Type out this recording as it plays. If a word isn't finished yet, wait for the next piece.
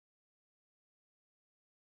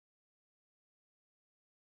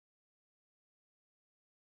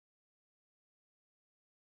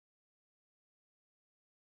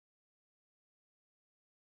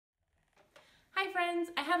Hi friends,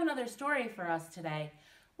 I have another story for us today.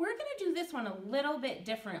 We're going to do this one a little bit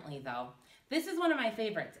differently though. This is one of my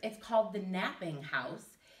favorites. It's called The Napping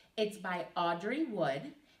House. It's by Audrey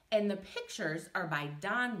Wood and the pictures are by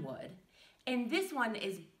Don Wood. And this one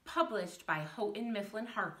is published by Houghton Mifflin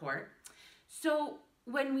Harcourt. So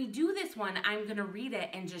when we do this one, I'm going to read it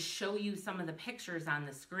and just show you some of the pictures on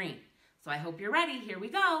the screen. So I hope you're ready. Here we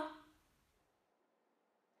go.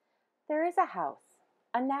 There is a house,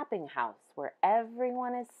 a napping house, where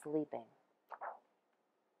everyone is sleeping.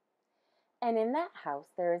 And in that house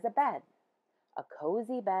there is a bed, a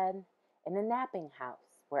cozy bed in a napping house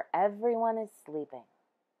where everyone is sleeping.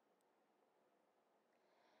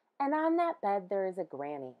 And on that bed there is a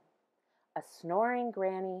granny, a snoring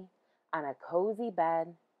granny on a cozy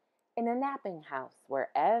bed in a napping house where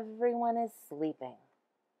everyone is sleeping.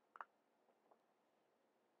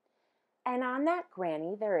 And on that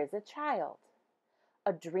granny there is a child,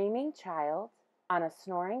 a dreaming child on a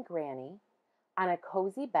snoring granny on a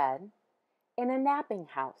cozy bed in a napping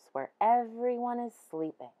house where everyone is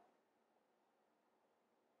sleeping.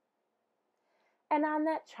 And on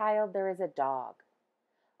that child there is a dog,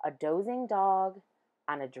 a dozing dog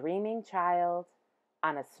on a dreaming child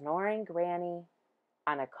on a snoring granny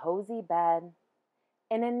on a cozy bed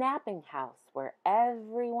in a napping house where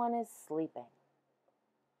everyone is sleeping.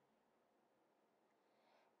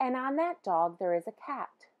 And on that dog there is a cat,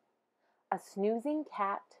 a snoozing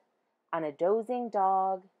cat on a dozing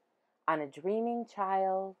dog, on a dreaming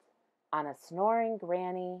child, on a snoring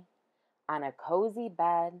granny, on a cozy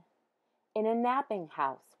bed, in a napping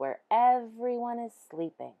house where everyone is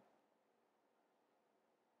sleeping.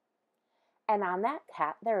 And on that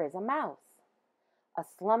cat there is a mouse, a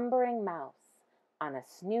slumbering mouse, on a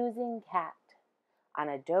snoozing cat, on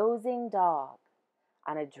a dozing dog,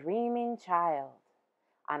 on a dreaming child,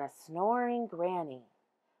 on a snoring granny,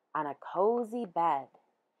 on a cozy bed,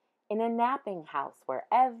 in a napping house where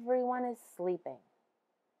everyone is sleeping.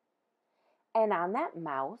 And on that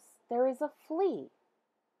mouse there is a flea.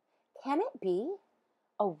 Can it be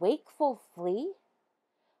a wakeful flea?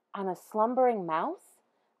 On a slumbering mouse,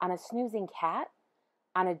 on a snoozing cat,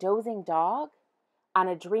 on a dozing dog, on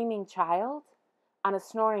a dreaming child, on a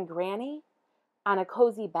snoring granny, on a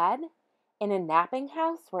cozy bed, in a napping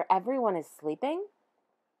house where everyone is sleeping?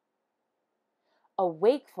 A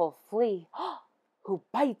wakeful flea who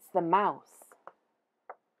bites the mouse,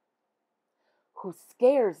 who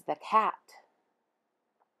scares the cat,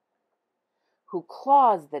 who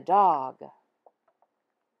claws the dog,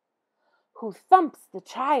 who thumps the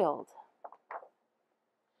child,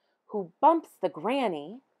 who bumps the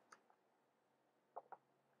granny,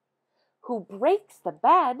 who breaks the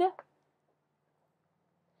bed,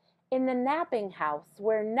 in the napping house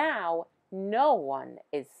where now no one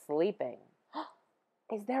is sleeping.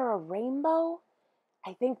 Is there a rainbow?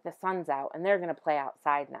 I think the sun's out and they're going to play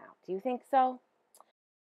outside now. Do you think so?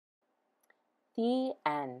 The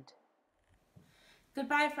end.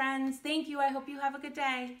 Goodbye friends. Thank you. I hope you have a good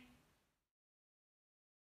day.